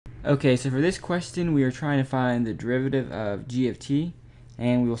Okay, so for this question, we are trying to find the derivative of g of t,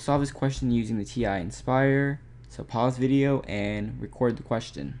 and we will solve this question using the TI-nSpire. So pause video and record the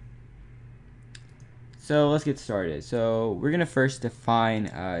question. So let's get started. So we're going to first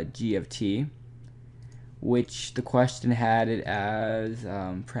define g of t, which the question had it as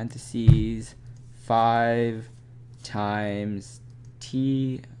parentheses 5 times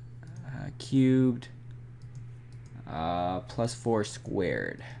t cubed plus 4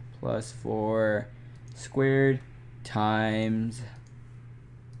 squared. Plus 4 squared times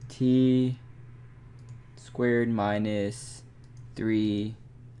t squared minus 3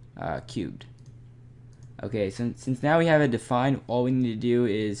 cubed. Okay, so since now we have it defined, all we need to do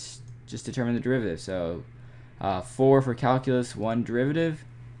is just determine the derivative. So 4 for calculus, 1 derivative,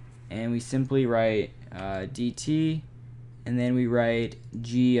 and we simply write dt, and then we write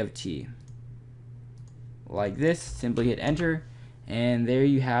g of t. Like this, simply hit enter, and there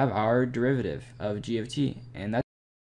you have our derivative of g of t, and that's